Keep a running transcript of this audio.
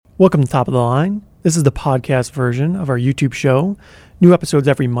Welcome to Top of the Line. This is the podcast version of our YouTube show. New episodes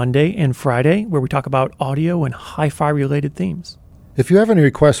every Monday and Friday where we talk about audio and hi-fi related themes. If you have any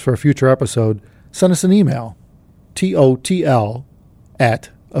requests for a future episode, send us an email,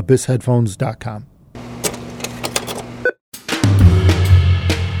 totl@abyssheadphones.com.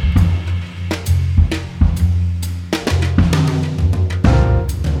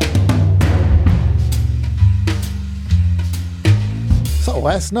 So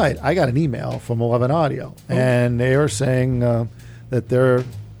last night I got an email from 11 Audio, and they are saying that they're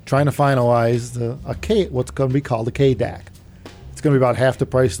trying to finalize what's going to be called a KDAC. It's going to be about half the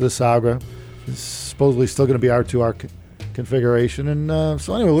price of the Sagra. It's supposedly still going to be R2R configuration, and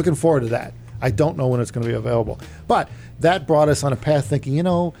so anyway, looking forward to that. I don't know when it's going to be available, but that brought us on a path thinking,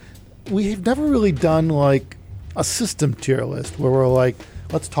 we've never really done like a system tier list where we're like,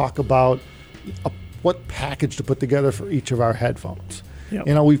 let's talk about what package to put together for each of our headphones. Yep.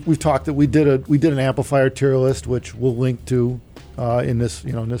 We've talked that we did an amplifier tier list, which we'll link to in this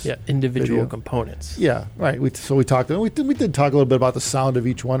individual video. Components. Yeah, right. We did talk a little bit about the sound of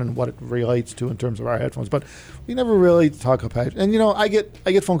each one and what it relates to in terms of our headphones, but we never really talk about package. And I get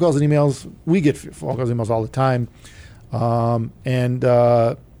phone calls and emails. We get phone calls and emails all the time, and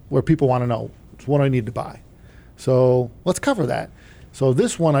where people want to know what do I need to buy. So let's cover that. So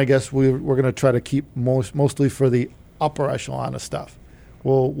this one, I guess we're going to try to keep mostly for the upper echelon of stuff.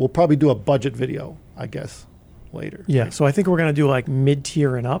 We'll probably do a budget video, I guess, later. Yeah, so I think we're going to do like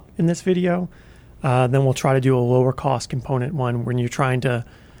mid-tier and up in this video. Then we'll try to do a lower cost component one when you're trying to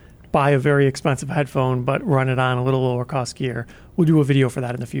buy a very expensive headphone but run it on a little lower cost gear. We'll do a video for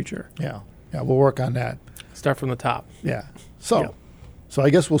that in the future. Yeah, we'll work on that. Start from the top. Yeah. So I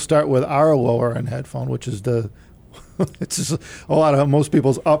guess we'll start with our lower end headphone, which is it's just most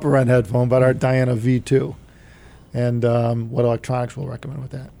people's upper end headphone, but our Diana V2. And what electronics we'll recommend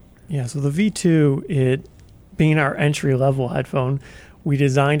with that. Yeah, so the V2, it being our entry-level headphone, we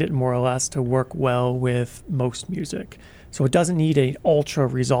designed it more or less to work well with most music. So it doesn't need an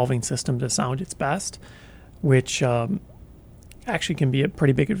ultra-resolving system to sound its best, which actually can be a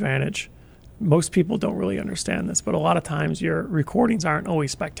pretty big advantage. Most people don't really understand this, but a lot of times your recordings aren't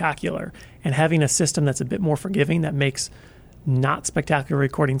always spectacular. And having a system that's a bit more forgiving that makes not spectacular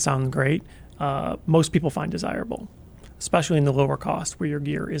recordings sound great, most people find desirable, especially in the lower cost where your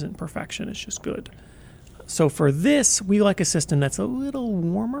gear isn't perfection, it's just good. So for this, we like a system that's a little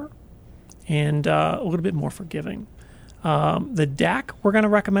warmer and a little bit more forgiving. The DAC we're going to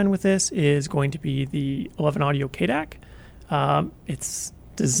recommend with this is going to be the 11 Audio KDAC. It's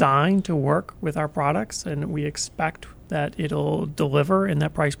designed to work with our products, and we expect that it'll deliver in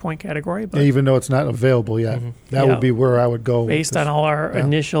that price point category. But even though it's not available yet, that would be where I would go. Based on all our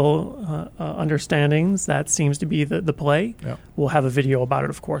initial understandings, that seems to be the play. Yeah. We'll have a video about it,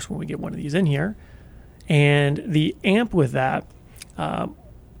 of course, when we get one of these in here. And the amp with that, I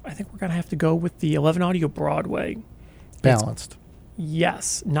think we're going to have to go with the 11 Audio Broadway. Balanced.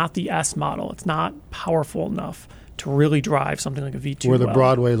 Yes, not the S model. It's not powerful enough to really drive something like a V2. Where the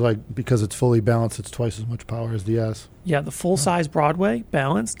Broadway is because it's fully balanced, it's twice as much power as the S. Yeah, the full-size Broadway,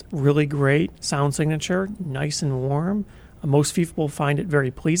 balanced, really great sound signature, nice and warm. Most people find it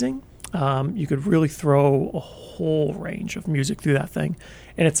very pleasing. You could really throw a whole range of music through that thing,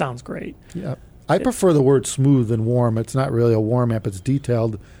 and it sounds great. Yeah, I prefer the word smooth than warm. It's not really a warm amp. It's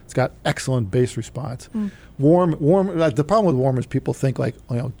detailed. It's got excellent bass response. Warm. The problem with warm is people think like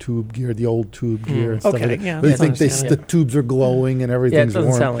tube gear, the old tube gear and stuff like that. Yeah, they think the tubes are glowing and everything's warm. Yeah,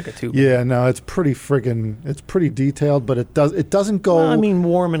 it doesn't sound like a tube. Yeah, no, it's pretty detailed, but it doesn't go. Well, I mean,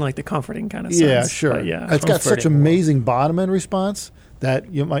 warm in like the comforting kind of sense. Yeah, sure. It's got such amazing bottom end response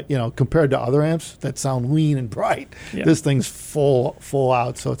that you might, compared to other amps that sound lean and bright, this thing's full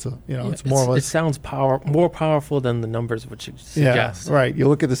out. So it's it's more or less. It sounds more powerful than the numbers would suggest. Yeah, right. You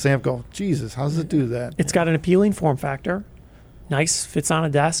look at this amp, go, Jesus, how does it do that? It's got an appealing form factor, nice, fits on a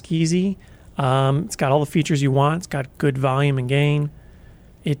desk, easy. It's got all the features you want. It's got good volume and gain.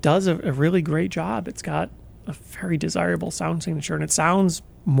 It does a really great job. It's got a very desirable sound signature, and it sounds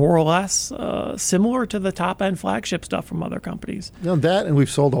more or less similar to the top-end flagship stuff from other companies. That, and we've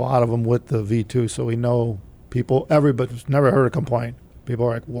sold a lot of them with the V2, so we know everybody's never heard a complaint. People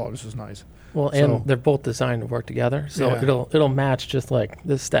are like, whoa, this is nice. Well, and they're both designed to work together, so it'll match just like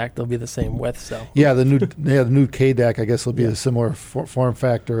this stack. They'll be the same width. So the new KDAC, I guess, will be a similar form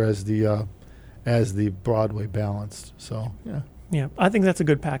factor as the Broadway balanced. So yeah, I think that's a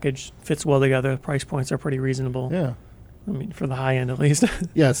good package. Fits well together. Price points are pretty reasonable. Yeah. I mean, for the high end at least.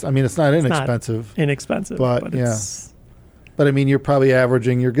 Yes, I mean, it's not inexpensive. But it's... But I mean, you're probably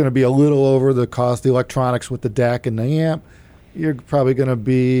averaging, you're going to be a little over the cost of the electronics with the DAC and the amp, you're probably going to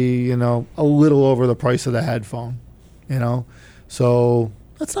be, a little over the price of the headphone, So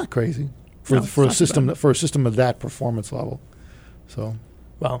that's not crazy for a system of that performance level. So,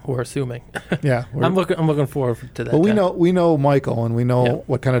 well, we're assuming. Yeah, I'm looking forward to that. But we know Michael, and we know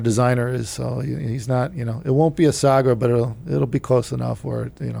what kind of designer is. So he's not, it won't be a Sagra, but it'll be close enough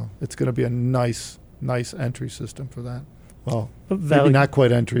where it's going to be a nice entry system for that. Well, maybe not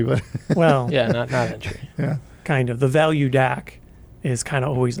quite entry, but well, yeah, not entry. Yeah, kind of. The value DAC is kind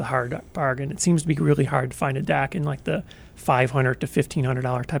of always the hard bargain. It seems to be really hard to find a DAC in like the $500 to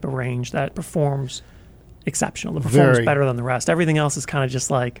 $1,500 type of range that performs exceptional. The performs better than the rest. Everything else is kind of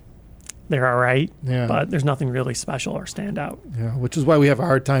just like they're all right, but there's nothing really special or stand out. Yeah, which is why we have a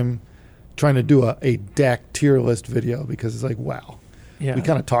hard time trying to do a DAC tier list video, because it's like, wow. Yeah, we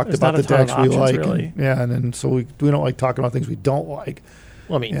kind of talked about the DACs we like. Really. And then so we don't like talking about things we don't like.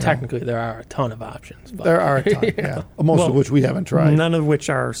 Well, I mean, technically there are a ton of options. But there are a ton, most of which we haven't tried. None of which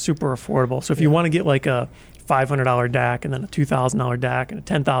are super affordable. So if you want to get like a $500 DAC and then a $2,000 DAC and a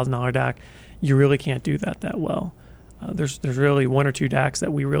 $10,000 DAC, you really can't do that well. There's really one or two DACs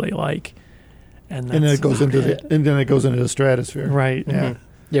that we really like, and then it goes into the stratosphere. Right. Yeah. Mm-hmm.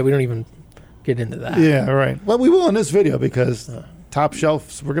 Yeah, we don't even get into that. Yeah. Right. Well, we will in this video because top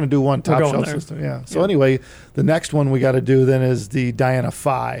shelf. We're going to do one top shelf system. Yeah. So anyway, the next one we got to do then is the Diana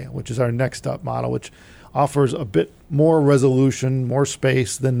Phi, which is our next up model, which offers a bit more resolution, more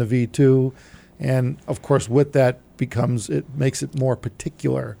space than the V2, and of course with that it makes it more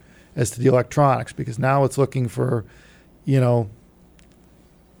particular as to the electronics, because now it's looking for,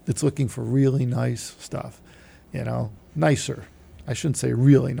 really nice stuff, nicer. I shouldn't say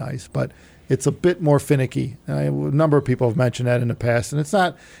really nice, but it's a bit more finicky. And a number of people have mentioned that in the past. And it's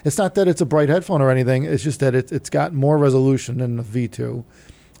not that it's a bright headphone or anything. It's just that it's got more resolution than the V2,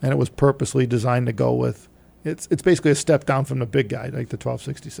 and it was purposely designed to go with. It's basically a step down from the big guy, like the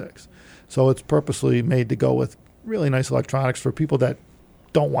 1266. So it's purposely made to go with really nice electronics for people that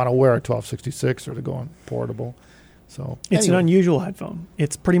don't want to wear a 1266 or to go on portable. So it's an unusual headphone.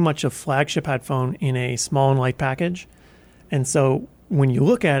 It's pretty much a flagship headphone in a small and light package. And so when you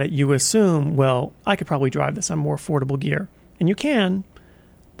look at it, you assume, well, I could probably drive this on more affordable gear. And you can,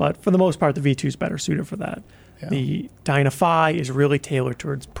 but for the most part, the V2 is better suited for that. Yeah. The Diana Phi is really tailored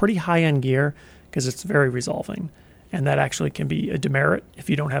towards pretty high-end gear because it's very resolving. And that actually can be a demerit if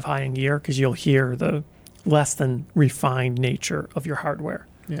you don't have high-end gear, because you'll hear the less than refined nature of your hardware.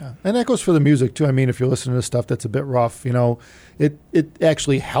 Yeah, and that goes for the music too. I mean, if you're listening to stuff that's a bit rough, it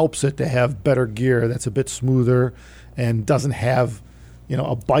actually helps it to have better gear that's a bit smoother and doesn't have,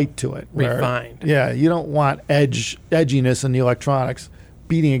 a bite to it. Refined. Yeah, you don't want edginess in the electronics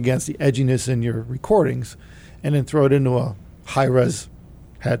beating against the edginess in your recordings, and then throw it into a high-res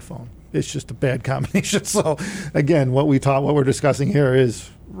headphone. It's just a bad combination. So, again, what we're discussing here is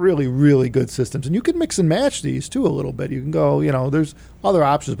really, really good systems. And you can mix and match these, too, a little bit. You can go, there's other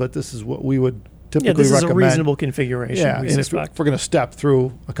options, but this is what we would typically recommend. Yeah, this is a reasonable configuration. Yeah, and if we're going to step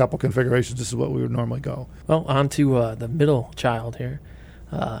through a couple configurations, this is what we would normally go. Well, on to the middle child here,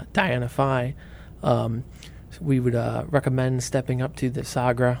 Diana Phi. We would recommend stepping up to the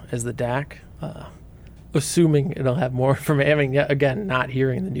Sagra as the DAC, assuming it'll have more from having, again, not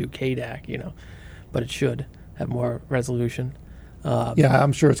hearing the new KDAC, but it should have more resolution.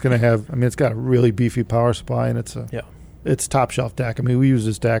 I'm sure it's going to have. I mean, it's got a really beefy power supply, and it's top shelf DAC. I mean, we use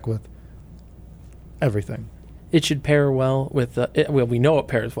this DAC with everything. It should pair well with. We know it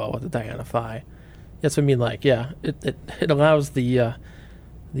pairs well with the Diana Phi. That's what I mean. Like, it allows the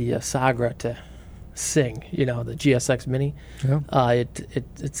Sagra to sing. The GSX Mini. Yeah.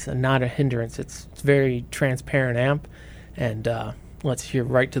 It's not a hindrance. It's very transparent amp, and lets you hear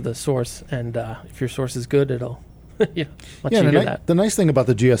right to the source. And if your source is good, it'll. The nice thing about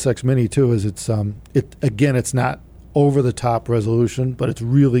the GSX Mini too is it's not over the top resolution, but it's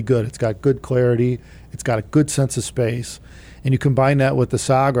really good. It's got good clarity. It's got a good sense of space, and you combine that with the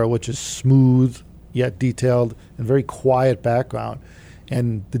Sagra, which is smooth yet detailed and very quiet background,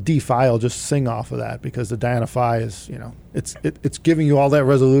 and the D-Phi will just sing off of that, because the Diana Phi is it's giving you all that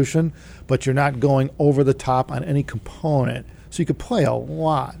resolution, but you're not going over the top on any component, so you could play a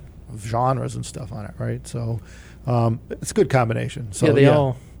lot of genres and stuff on it, right? So. It's a good combination. So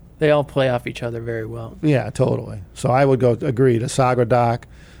they all play off each other very well. Yeah, totally. So I would agree to Sagra DAC,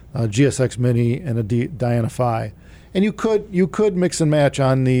 GSX Mini, and a Diana Phi, and you could mix and match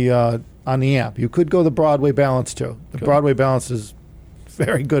on the amp. You could go the Broadway balance too. The Broadway balance is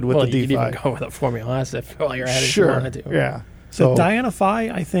very good with the D-Phi. You could even go with a Formula S if all you're at is sure. you wanted to. Yeah. So the Diana Phi,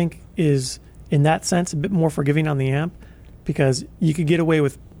 I think, is in that sense a bit more forgiving on the amp, because you could get away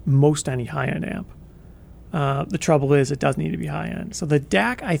with most any high-end amp. The trouble is it does need to be high end. So the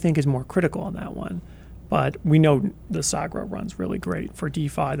DAC, I think, is more critical on that one. But we know the Sagra runs really great for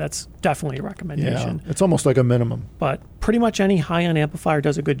D5. That's definitely a recommendation. Yeah, it's almost like a minimum. But pretty much any high-end amplifier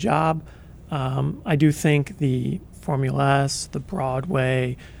does a good job. I do think the Formula S, the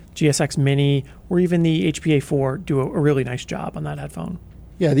Broadway, GSX Mini, or even the HPA4 do a really nice job on that headphone.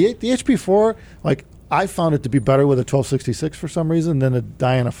 Yeah, the HP4, like, I found it to be better with a 1266 for some reason than a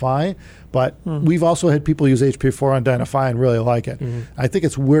Diana-Fi, but we've also had people use HP4 on Diana-Fi and really like it. I think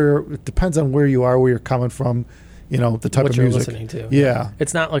it depends on where you are, where you're coming from, the type what of you're music. listening to. Yeah.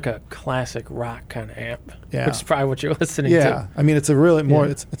 It's not like a classic rock kind of amp, Yeah. which is probably what you're listening Yeah, to. I mean, it's a really more,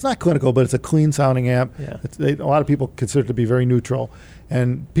 Yeah. it's not clinical, but it's a clean sounding amp. Yeah. A lot of people consider it to be very neutral.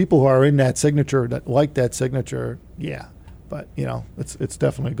 And people who are in that signature, that like that signature, yeah. But, it's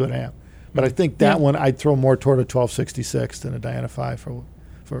definitely a good amp. But I think that one I'd throw more toward a 1266 than a Diana-Fi for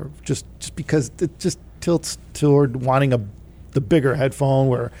just because it just tilts toward wanting the bigger headphone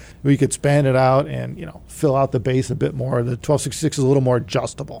where you could span it out and fill out the bass a bit more. The 1266 is a little more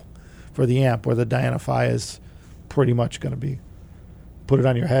adjustable for the amp, where the Diana-Fi is pretty much going to be put it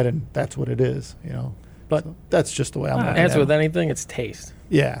on your head and that's what it is. But so that's just the way I'm looking as at with it. anything, it's taste.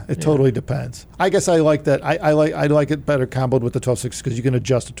 Yeah, it totally depends. I guess I like that. I like it better comboed with the 1266 because you can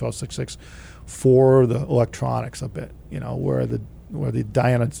adjust the 1266 for the electronics a bit. Where the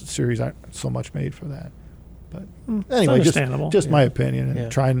Diana series aren't so much made for that. But anyway, understandable. just my opinion and Yeah.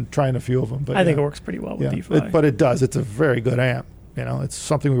 trying a few of them. But I think it works pretty well with D5. but it does. It's a very good amp. It's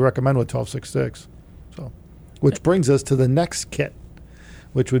something we recommend with 1266. So, which brings us to the next kit,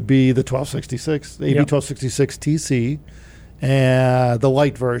 which would be the 1266, the AB 1266 TC. And the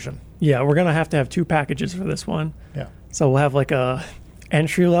light version. Yeah, we're going to have two packages for this one. Yeah. So we'll have like a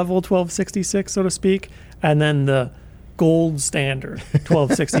entry-level 1266, so to speak, and then the gold standard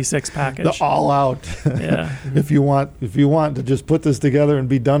 1266 package. The all-out. Yeah. if you want to just put this together and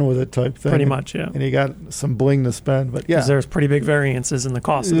be done with it type thing. Pretty much, yeah. And you got some bling to spend. But yeah. 'Cause there's pretty big variances in the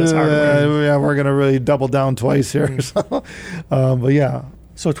cost of this hardware. Yeah, we're going to really double down twice here. So, but yeah.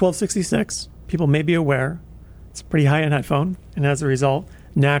 So 1266, people may be aware, it's a pretty high-end headphone, and as a result,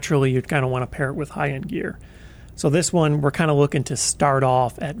 naturally, you'd kind of want to pair it with high-end gear. So this one, we're kind of looking to start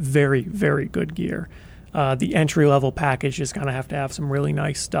off at very, very good gear. The entry-level package is going to have some really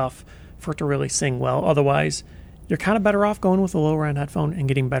nice stuff for it to really sing well. Otherwise, you're kind of better off going with a lower-end headphone and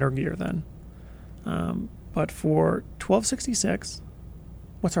getting better gear then. But for 1266,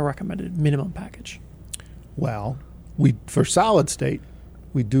 what's our recommended minimum package? Well, for solid state,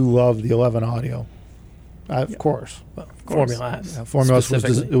 we do love the 11 Audio. Of course. Well, Formula S. Formula S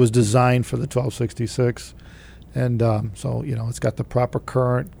specifically. was designed for the 1266. And so, it's got the proper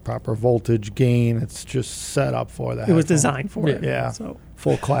current, proper voltage, gain. It's just set up for that. It was designed for it. Yeah. So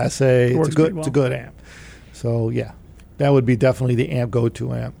Full Class A. works It's pretty a well. good amp. So, yeah. That would be definitely the amp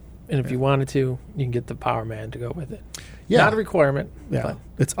go-to amp. And if you wanted to, you can get the Power Man to go with it. Yeah. Not a requirement. Yeah, But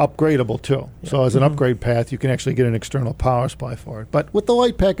it's upgradable too. So as an upgrade path, you can actually get an external power supply for it. But with the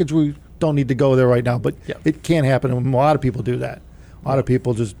light package, we don't need to go there right now. But it can happen, and a lot of people do that. A lot of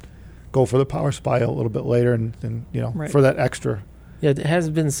people just go for the power supply a little bit later, and Right. for that extra, yeah, it has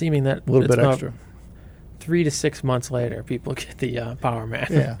been seeming that a little it's bit about extra. 3 to 6 months later, people get the Power Man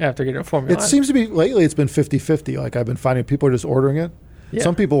Yeah. after getting a Formula It S. seems to be lately. It's been 50-50. Like I've been finding people are just ordering it. Yeah.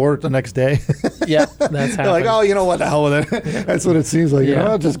 Some people order it the next day. Yeah, that's They're like, happened. oh, you know what, the hell with it. That's what it seems like. Yeah.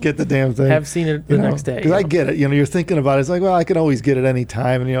 I'll just get the damn thing. Have seen it the next day. Because I get it. You're thinking about it. It's like, well, I can always get it any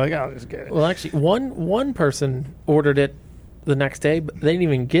time. And you're like, I'll just get it. Well, actually, one person ordered it the next day, but they didn't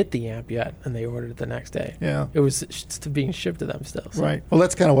even get the amp yet, and they ordered it the next day. Yeah. It was being shipped to them still. So. Right. Well,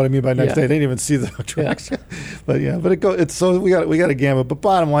 that's kind of what I mean by next Yeah. day. They didn't even see the tracks. It's so we got a gamut. But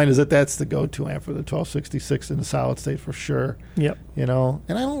bottom line is that's the go-to amp for the 1266 in the solid state for sure. Yep. And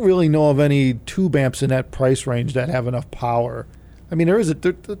I don't really know of any tube amps in that price range that have enough power. I mean, there is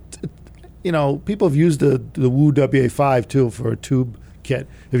people have used the Wu WA5 too for a tube kit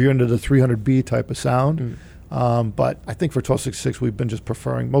if you're into the 300B type of sound. But I think for 1266, we've been just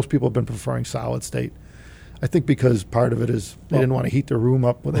most people have been preferring solid state. I think because part of it is they didn't want to heat their room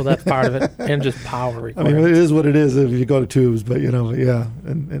up with Well, that's part of it, and just power I requirements. mean, it is what it is if you go to tubes, but yeah,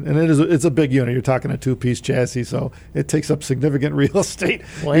 and it's a big unit. You're talking a 2-piece chassis, so it takes up significant real estate.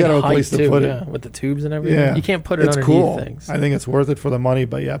 Well, You and got a height place to too, put yeah, it. with the tubes and everything. Yeah, You can't put it it's underneath cool. things. I think it's worth it for the money,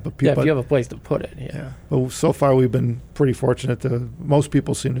 but if you have a place to put it, yeah. But so far we've been pretty fortunate. Most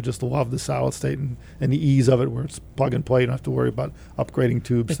people seem to just love the solid state and the ease of it, where it's plug and play. You don't have to worry about upgrading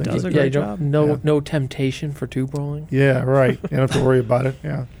tubes. It things does like a Yeah, great you job. don't, no temptation for tube rolling. Yeah, right. You don't have to worry about it.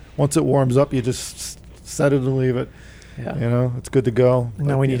 Yeah. Once it warms up, you just set it and leave it. Yeah. You know, it's good to go. And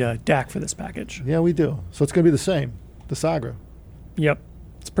now we need a DAC for this package. Yeah, we do. So it's going to be the same, the Sagra. Yep.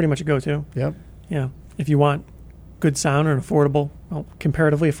 It's pretty much a go-to. Yep. Yeah. If you want good sound and affordable, well,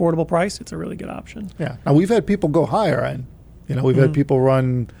 comparatively affordable price, it's a really good option. Yeah. Now, we've had people go higher end. You know, we've had people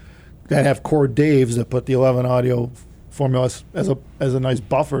run that have Cord Daves that put the 11 Audio Formula S as a nice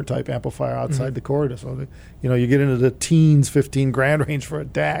buffer type amplifier outside the Cord. So, you know, you get into the teens, 15 grand range for a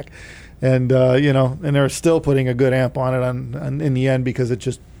DAC. And, you know, and they're still putting a good amp on it on in the end because it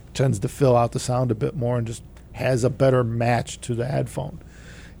just tends to fill out the sound a bit more and just has a better match to the headphone.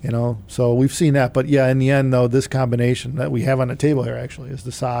 You know, so we've seen that. But, yeah, in the end, though, this combination that we have on the table here actually is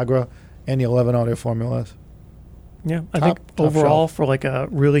the Sagra and the 11 Audio Formula S. Yeah. I Top think overall shelf. for like a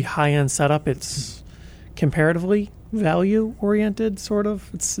really high-end setup, it's comparatively value-oriented, sort of.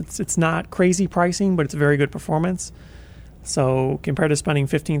 It's not crazy pricing, but it's very good performance. So compared to spending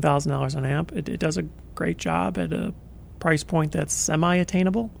 $15,000 on an amp, it does a great job at a price point that's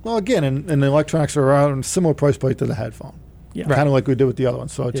semi-attainable. Well, again, and the electronics are around a similar price point to the headphone. Yeah. Kind of like we did with the other one.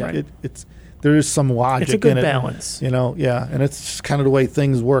 So it's, Yeah. it's there is some logic It's a good in it. balance. You know, yeah. And it's just kind of the way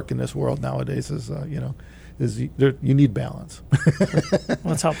things work in this world nowadays is, you know, you need balance. Well,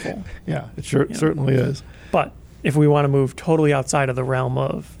 that's helpful. Yeah, it certainly is. But if we want to move totally outside of the realm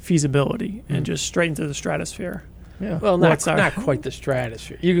of feasibility and just straight into the stratosphere, Yeah. Well, What's not quite the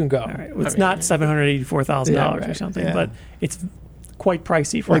stratosphere. You can go. all right, well, it's not $784,000 Yeah, or right. something, Yeah. but it's quite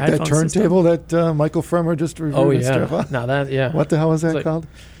pricey for like a that headphone turntable that Michael Fremer just reviewed. Oh, and yeah. stuff. Now that, yeah. What the hell is that It's like- called?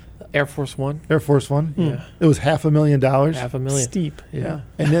 Air Force One. Air Force One. Yeah. It was $500,000. system. Steep. Yeah.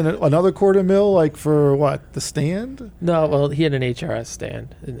 And then another $250,000, like for what? The stand? No, well, he had an HRS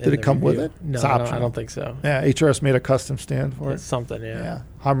stand. Did it come with it? No, It's no, I optional. don't think so. Yeah, HRS made a custom stand for It's it. something, yeah. Yeah,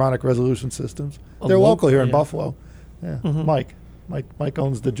 Harmonic Resolution Systems. A They're local here in yeah. Buffalo. Yeah, Mike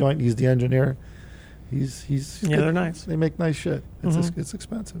owns the joint. He's the engineer. He's Yeah, good. they're nice. They make nice shit. It's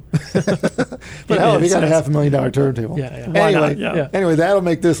expensive. But It hell, if you is. got a $500,000 turntable. Yeah, yeah. Why Anyway, not? Yeah. Yeah. anyway, that'll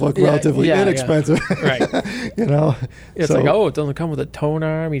make this look Yeah, relatively yeah, yeah. inexpensive. Right. You know, It's So- like, oh, it doesn't come with a tone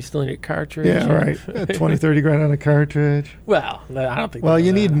arm. You still need a cartridge. yeah, right. 20, 30 grand on a cartridge. Well, I don't think. Well, they do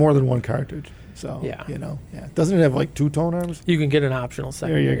you need that. more than one cartridge. So Yeah. you know, yeah. Doesn't it have like two tone arms? You can get an optional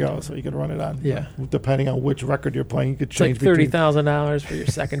second. There you go. So you can run it on. Yeah. Depending on which record you're playing, you could It's like change between. $30,000 for your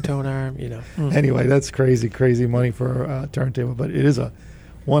second tone arm. You know. Anyway, that's crazy money for a turntable, but it is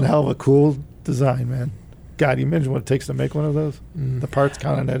one hell of a cool design, man. God, you imagine what it takes to make one of those? The parts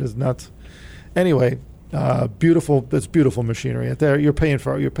count on that is nuts. Anyway, beautiful. It's beautiful machinery. At there, you're paying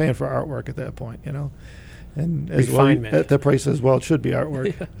for artwork at that point, you know, and as well Refinement. at that price as well, it should be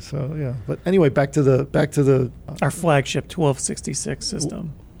artwork. Yeah. So yeah, but anyway, back to the Our flagship 1266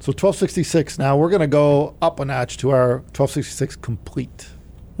 system. so 1266. Now we're going to go up a notch to our 1266 complete.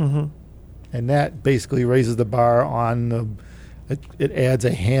 Mm-hmm. And that basically raises the bar on it adds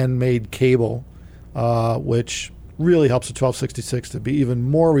a handmade cable, which really helps the 1266 to be even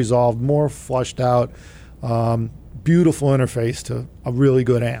more resolved, more flushed out, beautiful interface to a really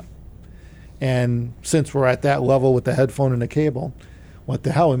good amp. And since we're at that level with the headphone and the cable, what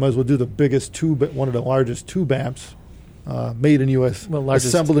the hell, we might as well do the biggest tube, one of the largest tube amps made in US, Well, largest-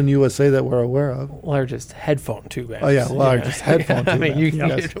 assembled in USA that we're aware of. Largest headphone tube. Oh, yeah, largest headphone I tube mean, you amp, can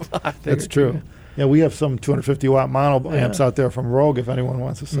yes. get a lot That's bigger, true. too. Yeah, we have some 250 watt mono amps Yeah. out there from Rogue if anyone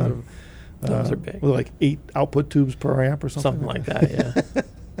wants a set of. Those are big. With like 8 output tubes per amp or something. Something like that, yeah.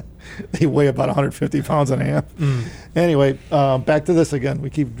 They weigh about 150 pounds an amp. Anyway, back to this again. We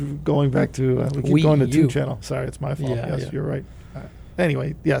keep going back to Wii going to U. Tube Channel. Sorry, it's my fault. Yeah, Yes, yeah. you're right.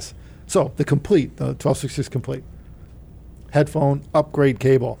 Anyway, yes. So the 1266 complete headphone upgrade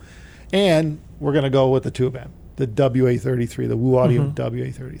cable, and we're going to go with the tube amp, the WA33, the Wu Audio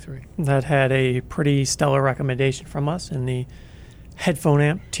WA33. That had a pretty stellar recommendation from us in the headphone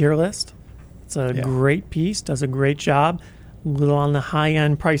amp tier list. It's a Yeah. great piece, does a great job. A little on the high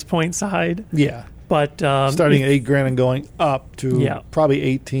end price point side, Yeah. but Starting at $8,000 and going up to Yeah. probably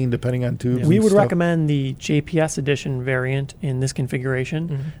 18, depending on tubes. we and would stuff. recommend the JPS edition variant in this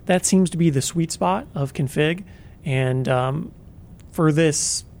configuration. That seems to be the sweet spot of config, and for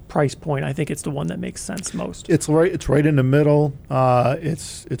this price point, I think it's the one that makes sense most. It's right in the middle.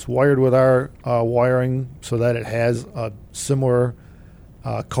 It's wired with our wiring so that it has a similar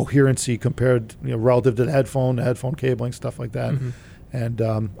coherency compared, relative to the headphone cabling, stuff like that, and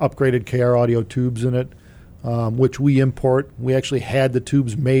upgraded KR audio tubes in it, which we import. We actually had the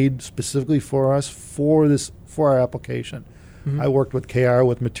tubes made specifically for us for our application. I worked with KR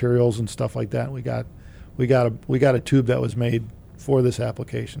with materials and stuff like that. We got a tube that was made for this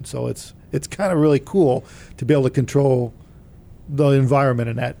application. So it's kind of really cool to be able to control the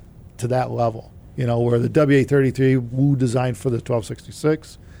environment to that level. where the WA33 Woo designed for the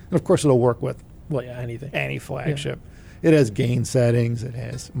 1266, and of course it'll work with Well, yeah, anything. any flagship. It has gain settings. It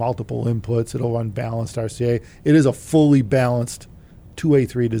has multiple inputs. It'll run balanced RCA. It is a fully balanced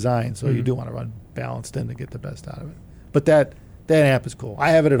 2A3 design, so you do want to run balanced in to get the best out of it. But that amp is cool.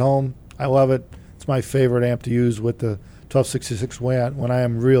 I have it at home. I love it. It's my favorite amp to use with the 1266 when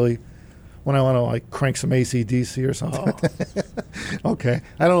I want to like crank some AC/DC or something. Oh. Okay,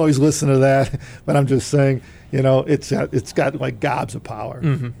 I don't always listen to that, but I'm just saying, it's got like gobs of power.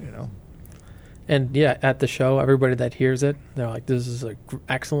 And yeah, at the show, everybody that hears it, they're like, "This is an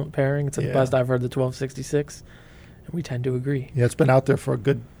excellent pairing. It's the best I've heard the 1266," and we tend to agree. Yeah, it's been out there for a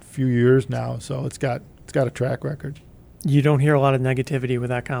good few years now, so it's got a track record. You don't hear a lot of negativity with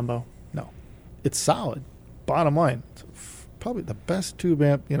that combo. No, it's solid. Bottom line, it's probably the best tube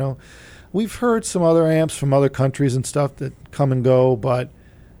amp. We've heard some other amps from other countries and stuff that come and go, but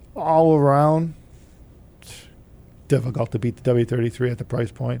all around, difficult to beat the W33 at the price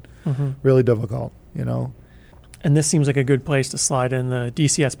point. Mm-hmm. Really difficult, And this seems like a good place to slide in the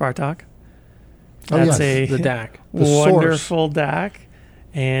DCS Bartok. Oh, That's yes. The DAC. The source. wonderful DAC,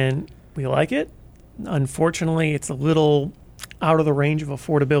 and we like it. Unfortunately, it's a little out of the range of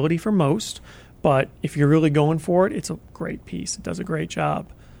affordability for most, but if you're really going for it, it's a great piece. It does a great job.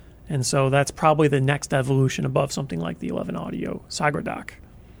 And so that's probably the next evolution above something like the 11 Audio Sagra DAC.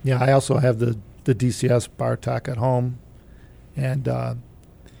 Yeah, I also have the DCS Bartok at home, and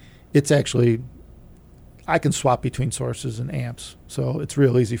it's actually, I can swap between sources and amps, so it's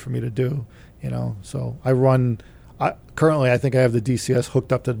real easy for me to do, So currently I think I have the DCS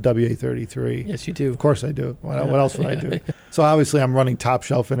hooked up to the WA33. Yes, you do. Of course I do. What else would I do? So obviously I'm running top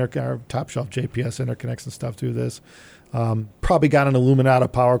shelf JPS interconnects and stuff through this. Probably got an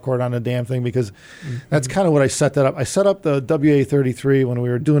Illuminata power cord on the damn thing because that's kind of what I set that up. I set up the WA33 when we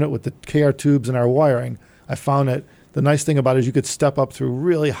were doing it with the KR tubes and our wiring. I found that the nice thing about it is you could step up through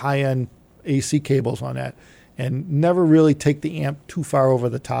really high-end AC cables on that and never really take the amp too far over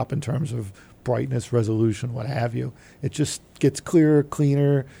the top in terms of brightness, resolution, what have you. It just gets clearer,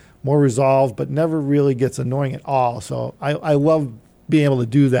 cleaner, more resolved, but never really gets annoying at all. So I love being able to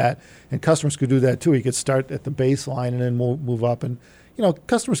do that, and customers could do that too. You could start at the baseline and then move up, and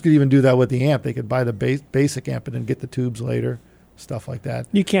customers could even do that with the amp. They could buy the basic amp and then get the tubes later, stuff like that.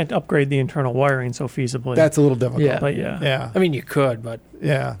 You can't upgrade the internal wiring so feasibly. That's a little difficult. Yeah. But yeah. I mean, you could, but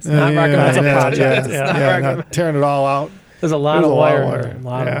It's not recommended. It's a project. not tearing it all out. there's a lot of wire. A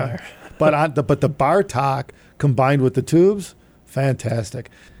lot of wire. But the Bartok combined with the tubes, fantastic.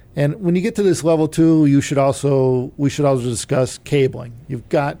 And when you get to this level 2, we should also discuss cabling. You've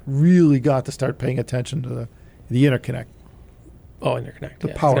really got to start paying attention to the interconnect. Oh, interconnect.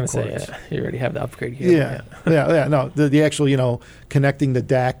 The I power was gonna cords. say, you already have the upgrade cable. Yeah. No, the actual connecting the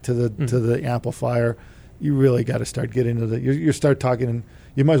DAC to the amplifier. You really got to start getting into the. You start talking, and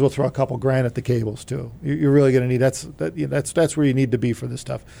you might as well throw a couple grand at the cables too. You're really going to need that's where you need to be for this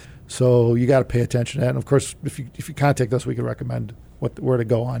stuff. So you got to pay attention to that. And of course, if you contact us, we can recommend where to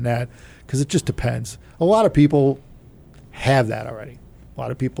go on that, because it just depends. A lot of people have that already. A lot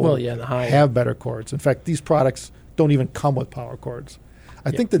of people have better cords. In fact, these products don't even come with power cords.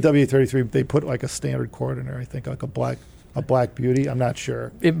 I think the W33, they put like a standard cord in there. I think like a Black Beauty. I'm not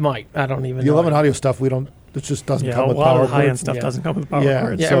sure. It might. I don't even know. The 11 Audio stuff, it just doesn't come with a lot power of high-end cords. stuff doesn't come with power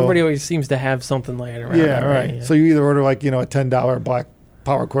cords. Yeah, so everybody always seems to have something laying around. Yeah, right. already, So you either order like a $10 black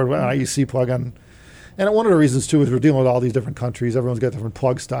power cord with an IEC plug on. And one of the reasons, too, is we're dealing with all these different countries. Everyone's got different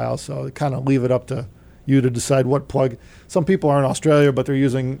plug styles, so kind of leave it up to you to decide what plug. Some people are in Australia, but they're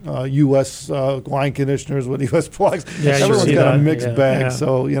using U.S. Line conditioners with U.S. plugs. Yeah, everyone's got a mixed bag. Yeah.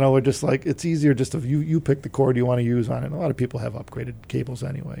 So, we're just like, it's easier just if you pick the cord you want to use on it. And a lot of people have upgraded cables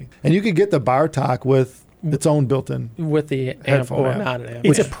anyway. And you could get the Bartok with its own built-in with the amp headphone or amp. not an amp.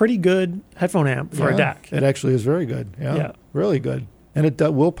 It's a pretty good headphone amp for a DAC. It actually is very good. Yeah. Really good. And it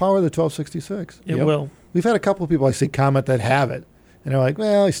will power the 1266. It will. We've had a couple of people I see comment that have it, and they're like,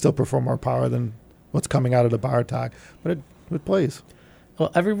 well, I still prefer more power than what's coming out of the Bartok, but it plays.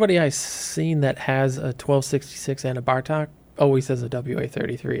 Well, everybody I've seen that has a 1266 and a Bartok always has a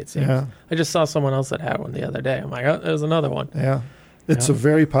WA33, it seems. Yeah. I just saw someone else that had one the other day. I'm like, oh, there's another one. Yeah. It's a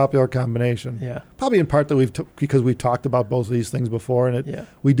very popular combination. Yeah. Probably in part that because we've talked about both of these things before, and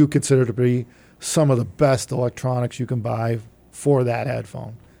we do consider it to be some of the best electronics you can buy for that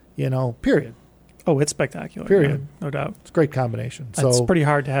headphone, period. Oh, it's spectacular. Period. Yeah, no doubt. It's a great combination. It's So pretty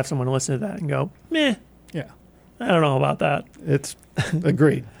hard to have someone listen to that and go, meh, yeah, I don't know about that. it's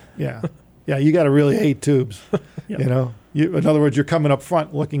agreed. Yeah. Yeah, you got to really hate tubes. Yep. In other words, you're coming up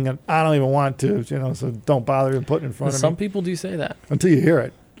front looking at, I don't even want tubes, so don't bother even putting in front of Some me people do say that. until you hear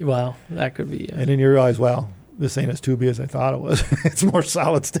it. Well, that could be. And then you realize, well, this ain't as tubey as I thought it was. It's more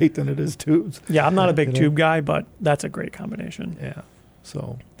solid state than it is tubes. Yeah, I'm not a big You know? tube guy, but that's a great combination. Yeah.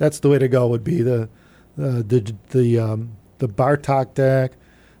 So that's the way to go. Would be the Bartok DAC,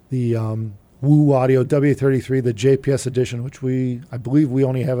 the Woo Audio W33, the JPS edition, which I believe we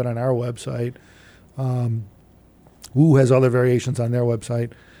only have it on our website. Woo has other variations on their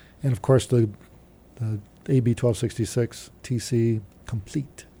website, and of course the AB1266 TC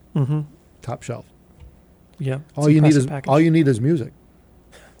Complete Mm-hmm. top shelf. Yeah. All you need is music.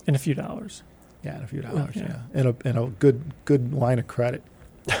 And a few dollars. Yeah, and a few dollars. yeah. Yeah, and a good line of credit.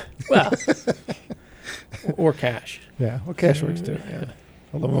 Well, or cash. Yeah, well, cash works too. Yeah.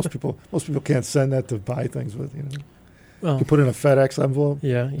 Although most people can't send that to buy things with. You Well, could put in a FedEx envelope.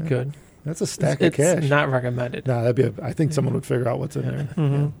 yeah, you Yeah. could. That's a stack It's of cash. not recommended. No, I think someone would figure out what's in there.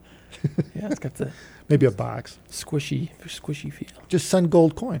 Mm-hmm. Yeah, it's got the Maybe a box. squishy feel. Just send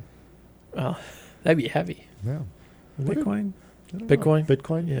gold coin. Well, that'd be heavy. Yeah. Bitcoin? I don't know. Bitcoin?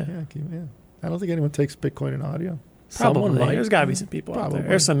 Bitcoin? Yeah. Yeah. I don't think anyone takes Bitcoin in audio. Someone Probably. might. There's got to be some people out Probably. there.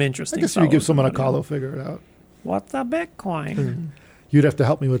 There's some I interesting guess if you give fellows someone a out call, there. they'll figure it out. What's a Bitcoin? Mm. You'd have to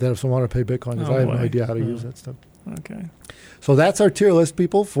help me with that if someone wanted to pay Bitcoin, because Oh, I have no boy. idea how to Mm. use that stuff. Okay. So that's our tier list,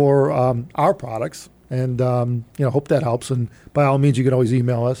 people, for our products. And, hope that helps. And by all means, you can always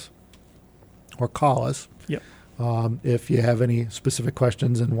email us or call us. Yep. If you have any specific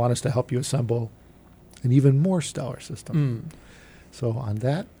questions and want us to help you assemble an even more stellar system. Mm. So on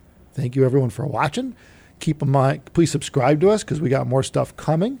that, thank you everyone for watching. Keep in mind, please subscribe to us because we got more stuff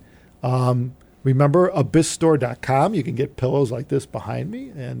coming. Remember, abyssstore.com. You can get pillows like this behind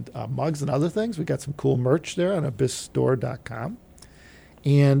me and mugs and other things. We got some cool merch there on abyssstore.com.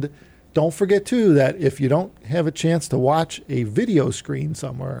 And don't forget, too, that if you don't have a chance to watch a video screen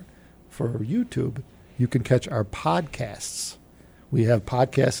somewhere for YouTube, you can catch our podcasts. We have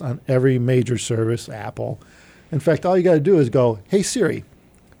podcasts on every major service, Apple. In fact, all you got to do is go, hey, Siri,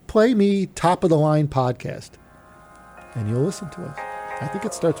 play me Top of the Line podcast. And you'll listen to us. I think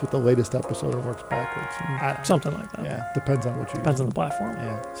it starts with the latest episode or works backwards. Something like that. Yeah, depends on what you Depends use. on the platform.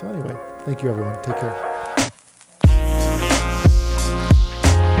 Yeah. So anyway, thank you, everyone. Take care.